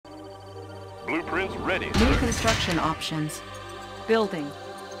Blueprints ready, New sir. construction options. Building.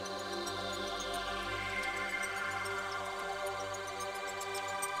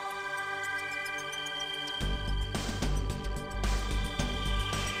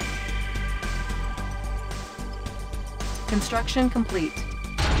 Construction complete.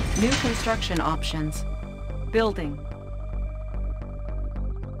 New construction options. Building.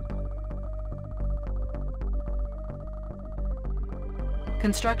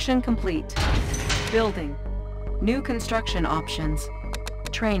 Construction complete. Building. New construction options.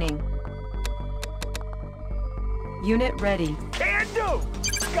 Training. Unit ready. Can do!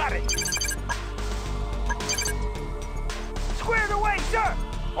 Got it! Squared away, sir!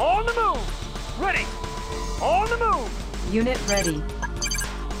 On the move! Ready! On the move! Unit ready.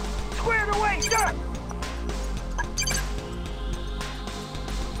 Squared away, sir!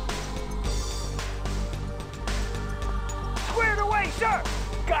 Squared away, sir!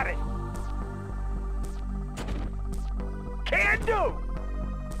 Got it! Can do!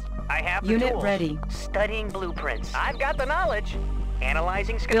 I have the Unit tools. ready. Studying blueprints. I've got the knowledge.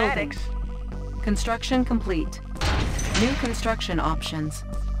 Analyzing schematics. Construction complete. New construction options.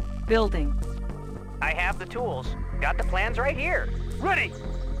 Building. I have the tools. Got the plans right here. Ready!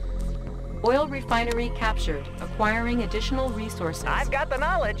 Oil refinery captured. Acquiring additional resources. I've got the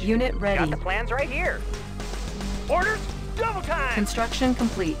knowledge. Unit ready. Got the plans right here. Orders, double time! Construction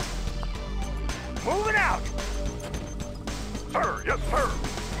complete. Moving out! Sir, yes, sir.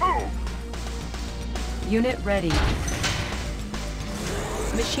 Move! Unit ready.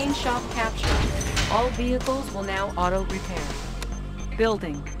 Machine shop captured. All vehicles will now auto repair.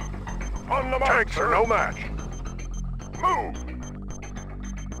 Building. On the mark, tanks are no match. Move!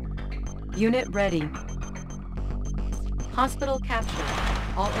 Unit ready. Hospital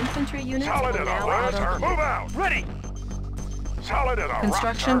captured. All infantry units Solid will as a now rock, auto sir. repair. Move out! Ready! Solid as a rock,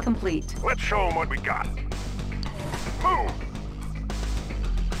 Construction sir. complete. Let's show them what we got. Move!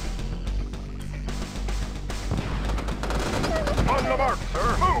 On the mark,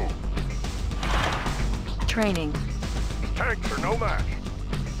 sir. Move! Training. Tanks are no match.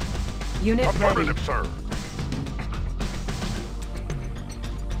 Unit ready. Affirmative, sir.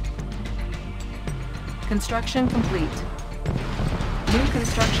 Construction complete. New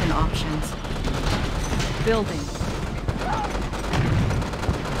construction options. Building.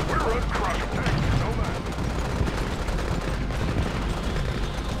 We're uncrushable. Tanks are no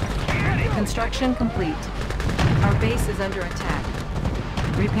match. Construction complete. Our base is under attack.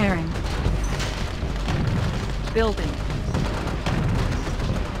 Repairing. Building.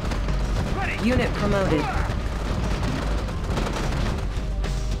 Ready! Unit promoted.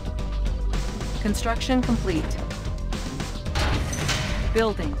 Construction complete.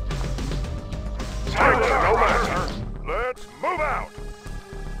 Building. Tanks are no match, sir. Let's move out.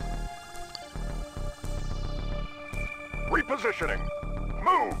 Repositioning.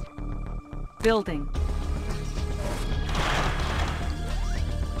 Move! Building.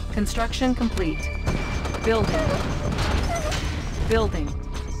 Construction complete. Building. Building.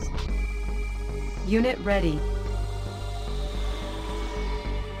 Unit ready.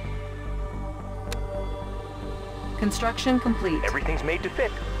 Construction complete. Everything's made to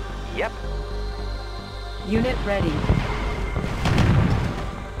fit. Yep. Unit ready.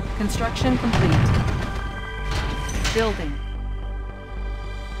 Construction complete. Building.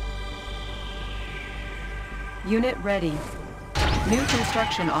 Unit ready. New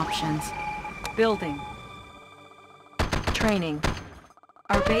construction options. Building. Training.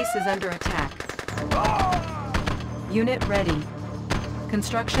 Our base is under attack. Unit ready.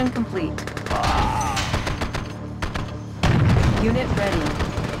 Construction complete. Unit ready.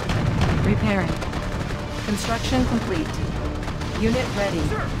 Repairing. Construction complete. Unit ready.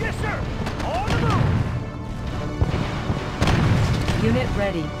 Sir, yes, sir! On the move! Unit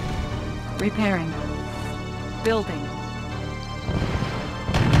ready. Repairing. Building.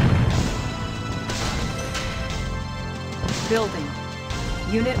 Building.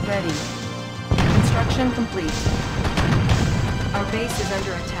 Unit ready. Construction complete. Our base is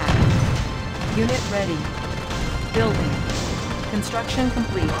under attack. Unit ready. Building. Construction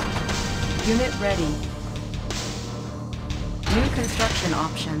complete. Unit ready. New construction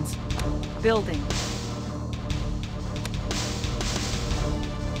options. Building.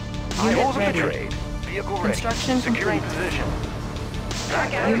 Unit Tools of the ready. trade. Vehicle ready. Construction Securing complete. position.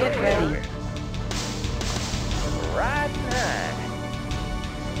 Unit ready. Right nine.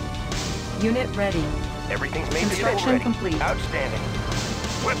 Unit ready. Everything's made to fit. Construction Ready. complete. Outstanding.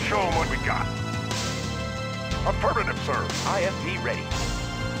 Let's show them what we got. Affirmative, sir. IFV ready.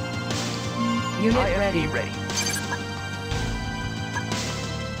 Unit IFV ready. ready.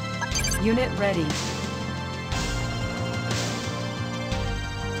 Unit ready.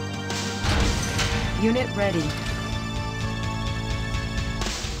 Unit ready.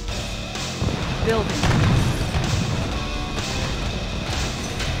 Building.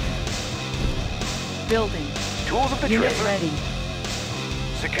 Building. Tools of the Unit trade. ready.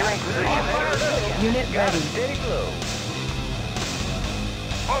 Securing position. Unit Got a ready. steady flow.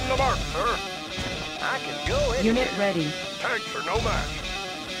 On the mark, sir. I can go anywhere. Unit ready. Tanks are no match.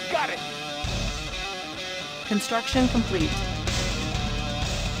 Got it. Construction complete.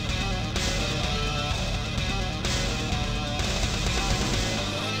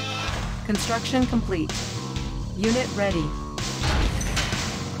 Construction complete. Unit ready.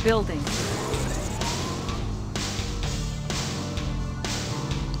 Building.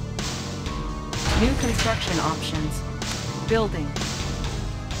 New construction options. Building.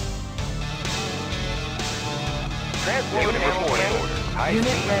 Transport unit reporting order. High Unit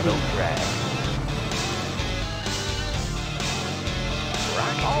speed, ready. low drag.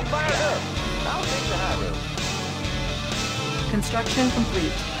 Rocket all fired up. I'll take the high road. Construction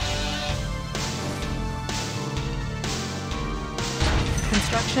complete.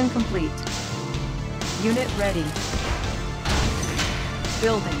 Construction complete. Unit ready.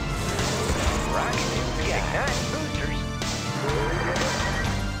 Building. Rocket ignite boosters.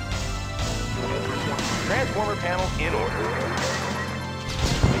 Transformer panels in order.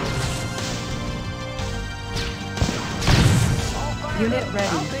 Unit I'll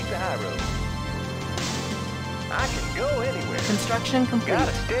ready. take the high road. I can go anywhere. Construction complete. Got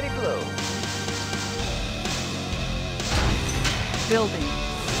a steady flow. Building.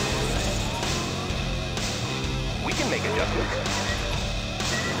 We can make adjustments.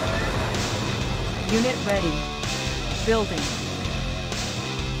 Unit ready. Building.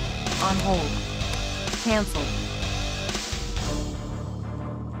 On hold. Cancel.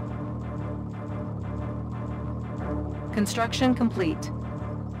 Construction complete.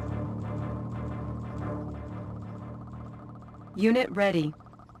 Unit ready.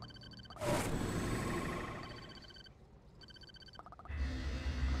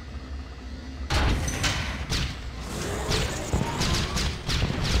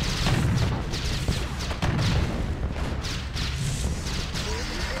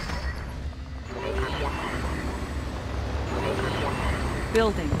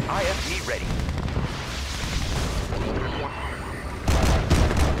 Building. IFT ready.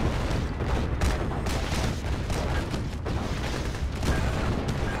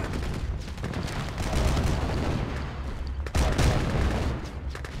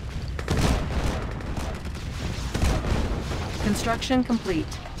 Construction complete.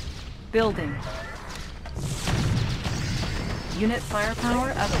 Building. Unit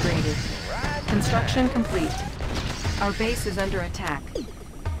firepower upgraded. Construction complete. Our base is under attack.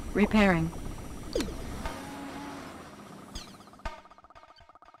 Repairing.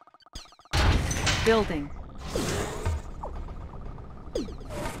 Building.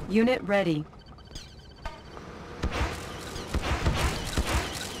 Unit ready.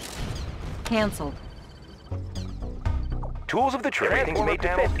 Cancelled. Tools of the trade. Everything's made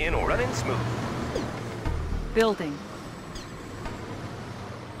to fit in or running smooth. Building.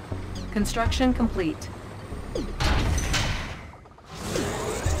 Construction complete.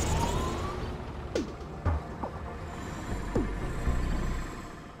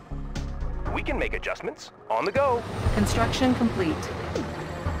 We can make adjustments. On the go. Construction complete.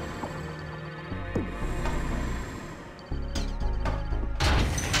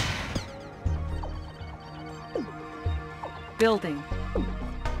 Building.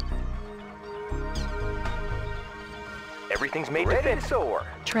 Everything's made to fit. Soar.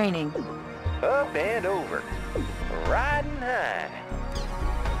 Training. Up and over. Riding high.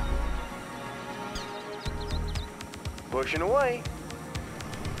 Pushing away.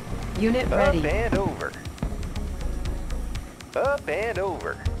 Unit Up ready. and over. Up and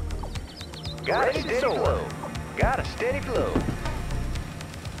over. Got a steady flow. Got a steady flow.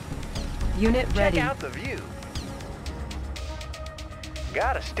 Unit ready. Check out the view.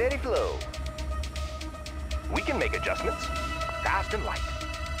 Got a steady flow. We can make adjustments. Fast and light.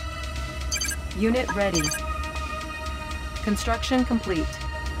 Unit ready. Construction complete.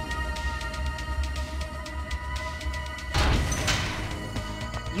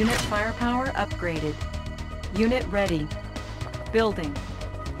 Unit firepower upgraded. Unit ready. Building.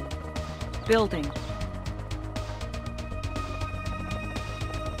 Building.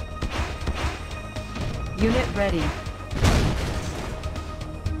 Unit ready.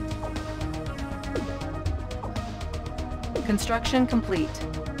 Construction complete.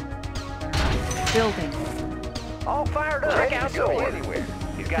 Building. All fired up. Check out the anywhere.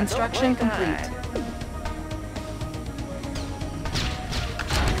 He's got Construction no place to complete. hide.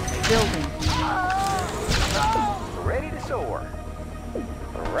 Building. Ready to soar.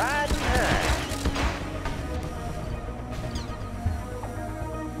 Riding high.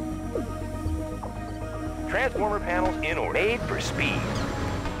 Transformer panels in order. Made for speed.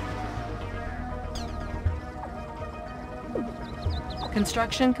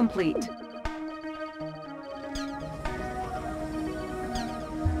 Construction complete.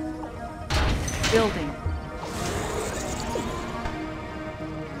 Building.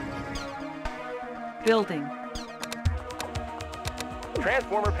 Building.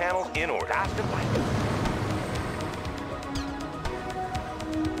 Transformer panels in order. Stop the fight.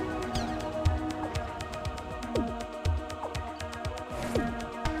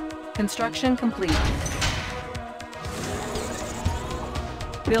 Construction complete.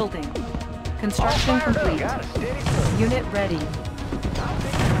 Building. Construction complete. Got a steady flow. Unit ready.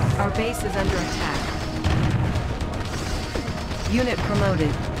 Our base is under attack. Unit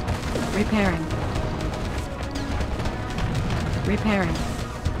promoted. Repairing. Repairing.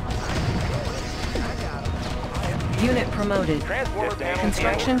 Unit promoted. Transformer panels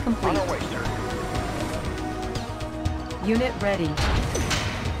Construction in order. complete. On our way, sir. Unit ready.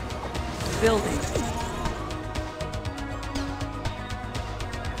 Building.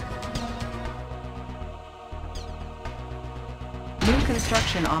 New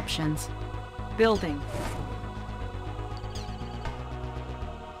construction options. Building.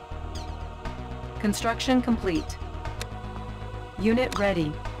 Construction complete. Unit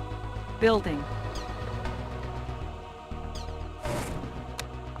ready. Building.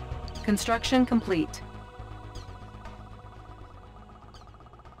 Construction complete.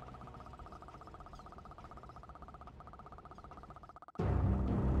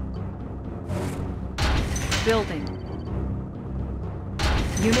 Building.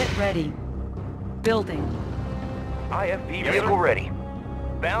 Unit ready. Building. IFV vehicle ready.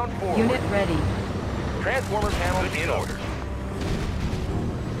 Bound forward. Unit ready. Transformer panels in order.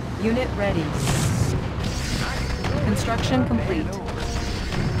 Unit ready. Construction complete.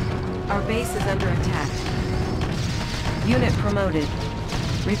 Our base is under attack. Unit promoted.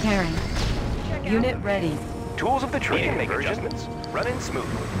 Repairing. Unit ready. Tools of the trade. Can make adjustments. Running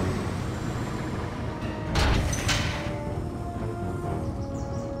smoothly.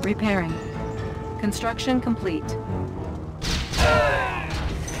 Repairing. Construction complete.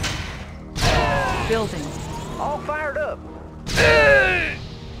 Building. All fired up.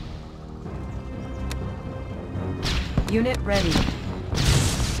 Unit ready.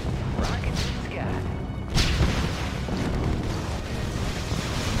 Rocket to the sky.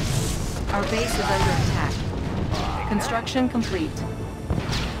 Our base is under attack. Construction complete.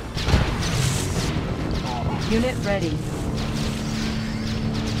 Unit ready.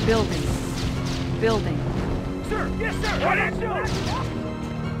 Building. Building. Sir, yes, sir. What is it?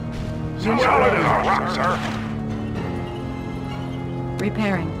 Unit Solid as ready. a rock, sir.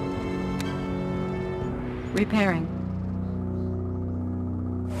 Repairing. Repairing.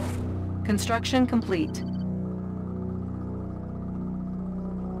 Construction complete.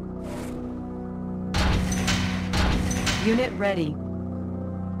 Unit ready.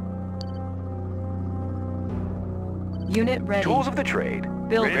 Unit ready. Tools of the trade.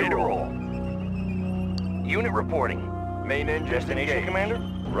 Building. Ready to roll. Unit reporting. Main engines Destination, engaged.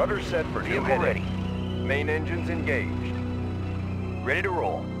 Commander. Rudder set for new Vehicle heading. ready. Main engines engaged. Ready to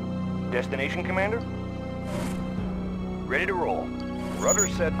roll. Destination, Commander. Ready to roll. Rudder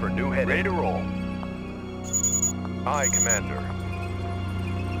set for new heading. Ready to roll. Aye, Commander.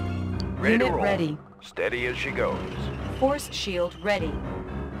 Ready to Unit roll. ready. Steady as she goes. Force shield ready.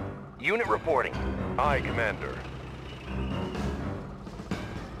 Unit reporting. Aye, Commander.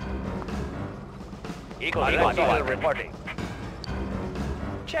 Eagle reporting.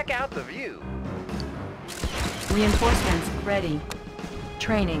 Check out the view. Reinforcements ready.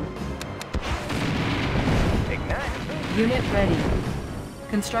 Training. Ignite. Unit ready.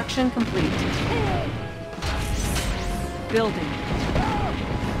 Construction complete. Building.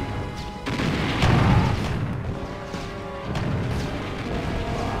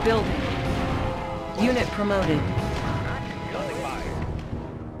 Building. Unit promoted.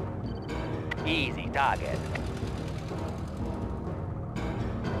 Easy target.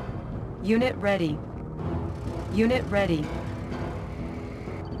 Unit ready. Unit ready.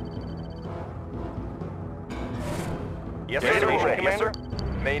 Yes, Ready to roll, Commander. yes, sir.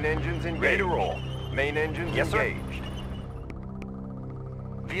 Main engines engaged. Ready to roll. Main engines Yes, sir. engaged.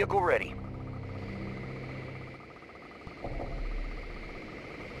 Vehicle ready.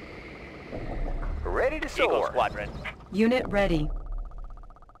 Ready to soar. Eagle Squadron. Unit ready.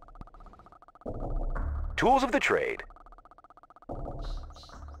 Tools of the trade.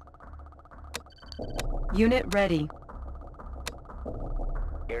 Unit ready.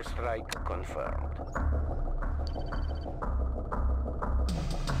 Airstrike confirmed.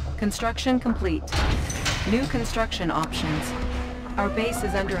 Construction complete. New construction options. Our base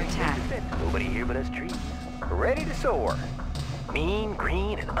is under attack. Nobody here but us trees. Ready to soar. Mean,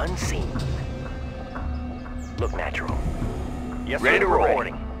 green, and unseen. Look natural. Yes, ready to roll.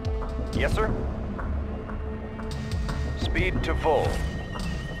 Yes, sir. Speed to full.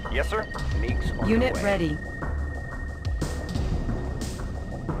 Yes, sir. Meeks on Unit the way. ready.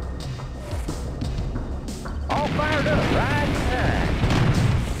 All fired up, right behind.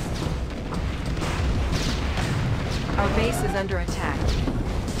 Our base is under attack.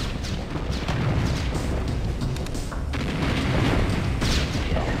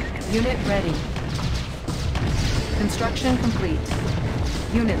 Unit ready. Construction complete.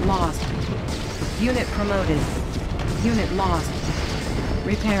 Unit lost. Unit promoted. Unit lost.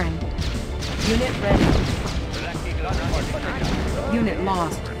 Repairing. Unit ready. Unit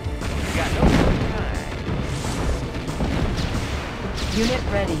lost. Unit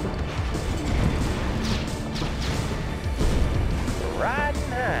ready. Riding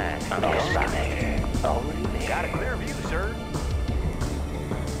high. Already there. Got a clear view, sir.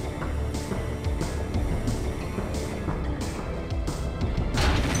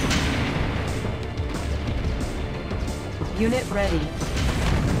 Unit ready.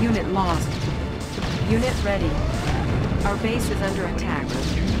 Unit lost. Unit ready. Our base is under attack.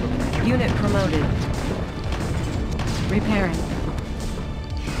 Unit promoted. Repairing.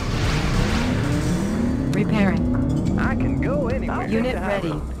 Repairing. I can go anywhere. Unit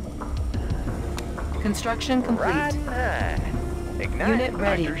ready. Construction complete. Riding high. Ignite. Unit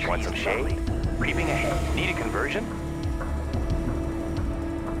ready. Want some shade? Creeping ahead. Need a conversion?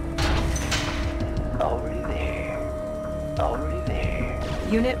 Already there. Already there.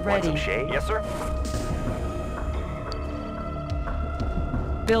 Unit Want ready. some shade? Yes, sir.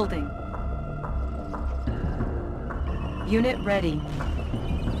 Building. Unit ready.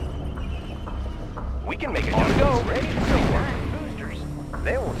 We can make it on the go. Ready to go. Boosters.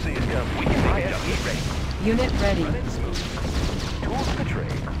 They won't see us come. We can make it up. Get ready. Unit ready. Run it smooth. Tools of the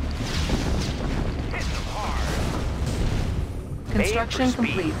trade. Hit them hard. Construction Made for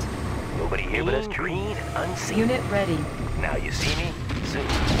speed. complete. Nobody here but us, green and unseen. Unit ready. Now you see me, soon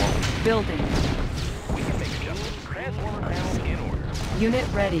you won't. Building. We can make adjustments. Transformer panels in order. Unit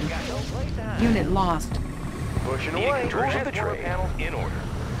ready. Got no place to hide. Unit lost. Pushing away. Tools of the trade. Panels in order.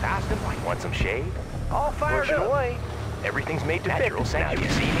 Fast and light. Want some shade? All fired up. Away. Everything's made to fit. Now you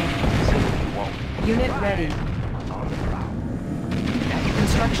see me, soon you won't. Unit ready. On the prowl.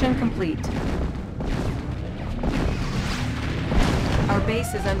 Construction complete. Our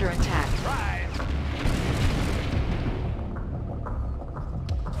base is under attack.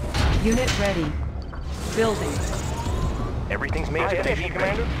 Unit ready. Building. Everything's made to fit,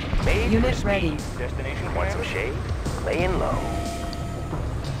 Commander. Made Unit for ready. speed. Destination. Want some shade? Laying low.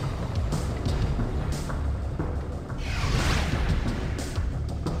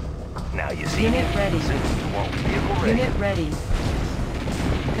 Now you see Unit me, ready. soon you won't. Vehicle ready. Unit ready.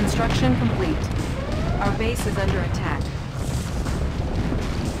 Construction complete. Our base is under attack.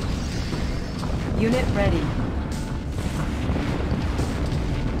 Unit ready.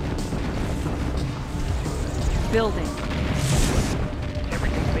 Building.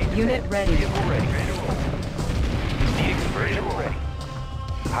 Everything's made to Unit fit. ready. Vehicle ready. Ready to roll. Need a conversion ready.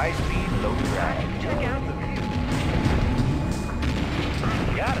 High speed, low drag. Check out the view.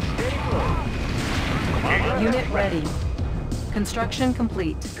 Got a steady flow. Unit ready. Construction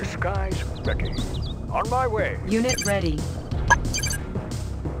complete. The sky's wrecking. On my way. Unit ready.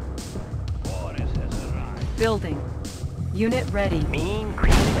 Building. Unit ready. Mean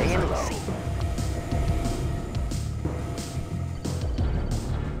green laying low.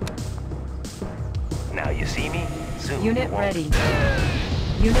 Now you see me, soon Unit you won't. ready.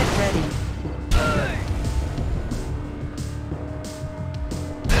 Unit ready.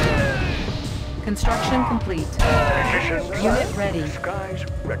 Construction complete. Position. Unit ready. The sky's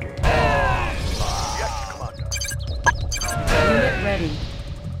wrecking. Yes, Commander. Unit ready.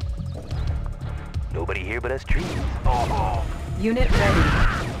 Nobody here but us trees. Unit ready.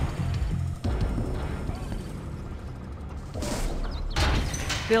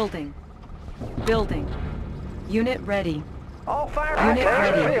 Building. Building. Unit ready. All fired. Unit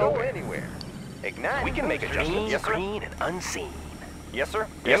ready. Go anywhere. Ignite. We can make adjustments. Yes, green and unseen. Yes, sir.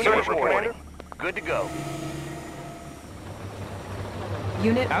 Yes, sir. Reporting. Good to go.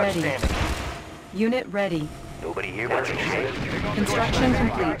 Unit ready. Outstanding. Unit ready. Nobody here but us trees. Construction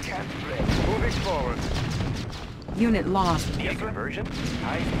complete. Moving forward. Unit lost. Need a conversion?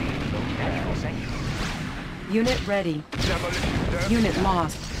 High speed, low natural sanctuary. Unit ready. Demolition desk. Unit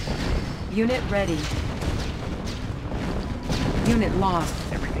lost. Unit ready. Unit lost.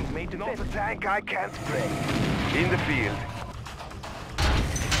 Everything's made to Not fit. the tank I can't spray. In the field.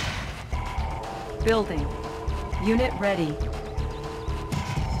 Building. Unit ready.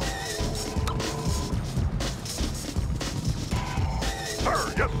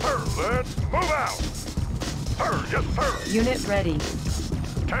 Sir, yes, sir. Let's move out. Sir, yes, sir. Unit ready.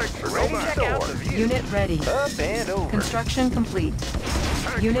 Tanks are no Ready, match. check out the view. Unit ready. Up and over. Construction complete.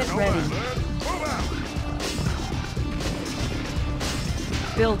 Tanks Unit are no ready. match. Let's move out.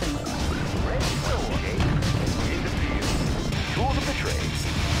 Building. Ready, go, okay. In the field. Tools of the trade.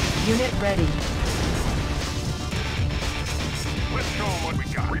 Unit ready. Let's show 'em what we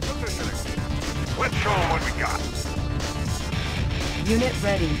got. Repositioning. Let's show 'em what we got. Unit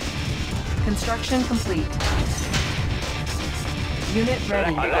ready. Construction complete. Unit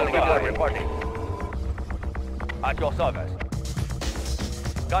ready. Reporting. At your service.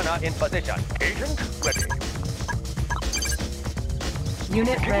 Gunner in position. Agent ready.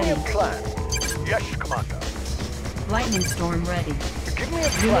 Unit Give me ready. a plan. Yes, Commander. Lightning storm ready. Give me a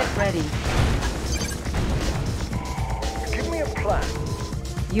Unit plan. ready. Give me a plan.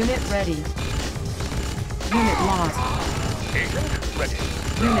 Unit ready. Unit lost. Agent ready.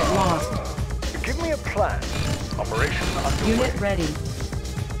 Unit lost. Give me a plan. Operation underway. Unit ready.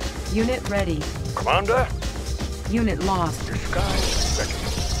 Unit ready. Commander, Unit lost. disguise ready.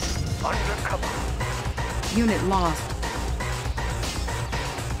 Undercover. Unit lost.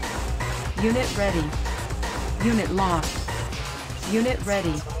 Unit ready. Unit lost. Unit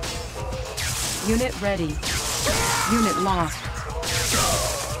ready. Unit ready. Unit lost.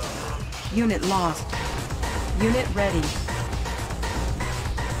 Unit lost. Unit ready.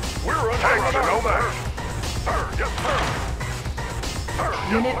 We're under tanks are no match. Sir, yes, sir. Sir,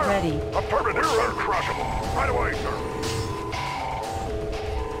 yes, Unit sir. ready. Affirmative, sir. Crushable. Right away, sir.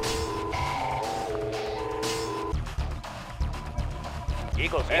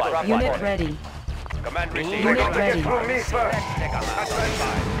 Eagle squad. Unit ready. Command received. Unit ready. Through me first. Take 'em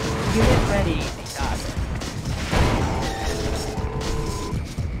out. Unit ready.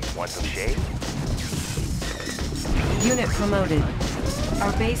 Want some shade? Unit promoted.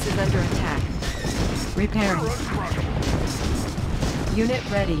 Our base is under attack. Repairing. Unit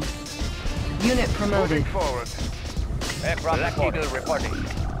ready. Unit promoted. Moving forward. Aircraft Eagle reporting.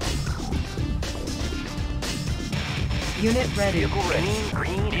 Unit ready. Vehicle ready.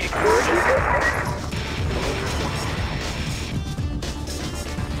 Green.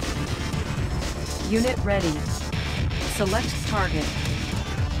 Unit ready. Select target.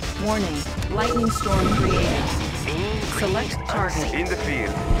 Warning. Lightning storm created. Select target. In the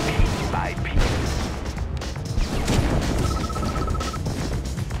field. Piece by piece.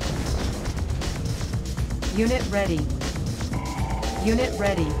 Unit ready. Unit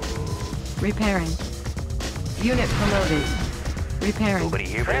ready. Repairing. Unit promoted. Repairing. Nobody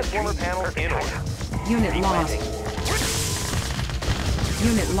here but transformer panels in order. Unit lost.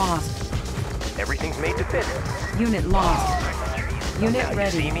 Unit lost. Everything's made to fit. Unit lost. Unit Now you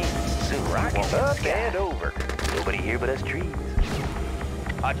ready. see me? Soon rocket up and over. Nobody here but us trees.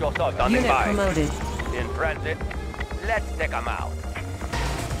 At your service. Standing Unit by. promoted. In transit. Let's take 'em out.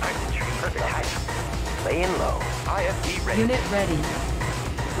 I'm the tree. Perfect height. Laying low. IFT ready. Unit ready.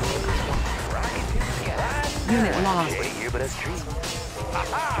 Rocket to the sky. Unit lost. Nobody here but us trees.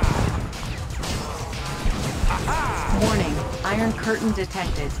 Warning. Iron curtain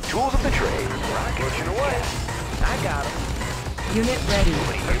detected. Tools of the trade. Rocket pushing away. I got 'em. Unit ready.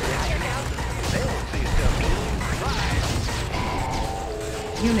 Nobody here but us trees. They'll see some mean.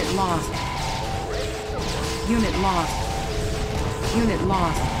 Unit lost. Unit lost. Unit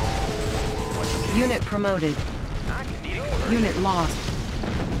lost. Unit promoted. Unit lost.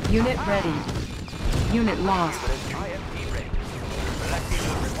 Unit ready. Unit lost. IFT ready. Select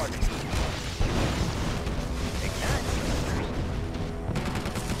Eagle reporting.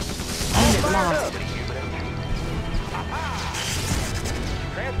 Unit lost.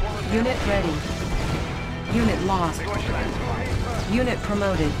 Unit ready. Unit lost. Unit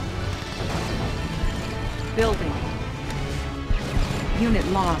promoted. Building. Unit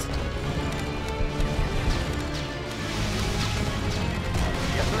lost.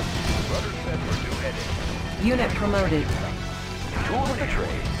 Yes, sir. Brother said we're due headed. Unit promoted. Tools of the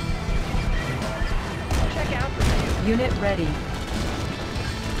trade. Check out the view. Unit ready.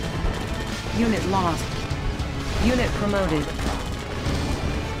 Unit lost. Unit promoted.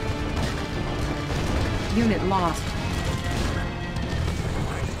 Unit lost.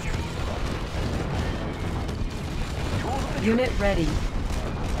 Unit ready.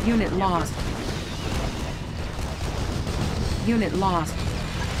 Unit lost. Unit lost.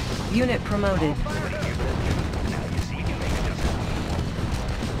 Unit promoted.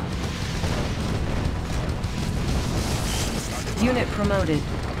 Unit promoted.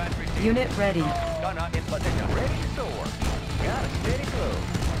 Unit ready. Gunner in position. Ready to soar. Got a steady flow.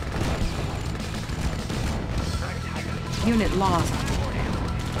 Unit lost.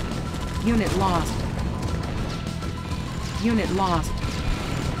 Unit lost. Unit lost.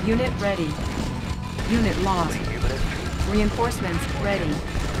 Unit ready. Unit lost. Reinforcements ready.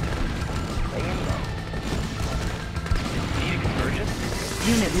 Need a conversion?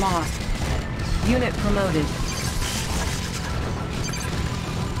 Unit lost. Unit promoted.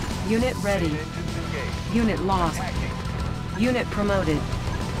 Unit ready. Unit lost. Unit promoted.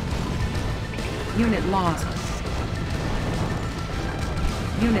 Unit lost.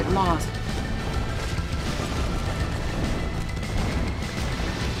 Unit lost.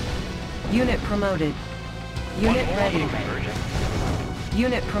 Unit promoted. Unit ready.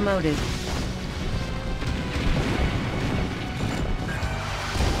 Unit promoted.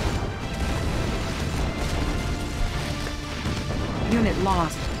 Unit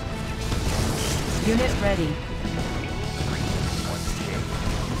lost. Unit ready.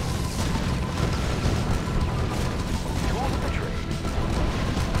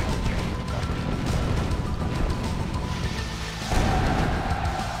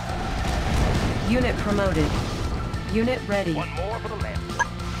 Unit promoted. Unit ready. One more for the left.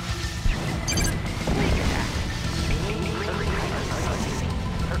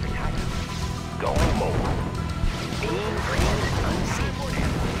 Perfect height. Going more.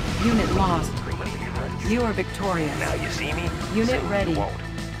 Unit lost. You are victorious. Now you see me? Unit Soon you ready. won't.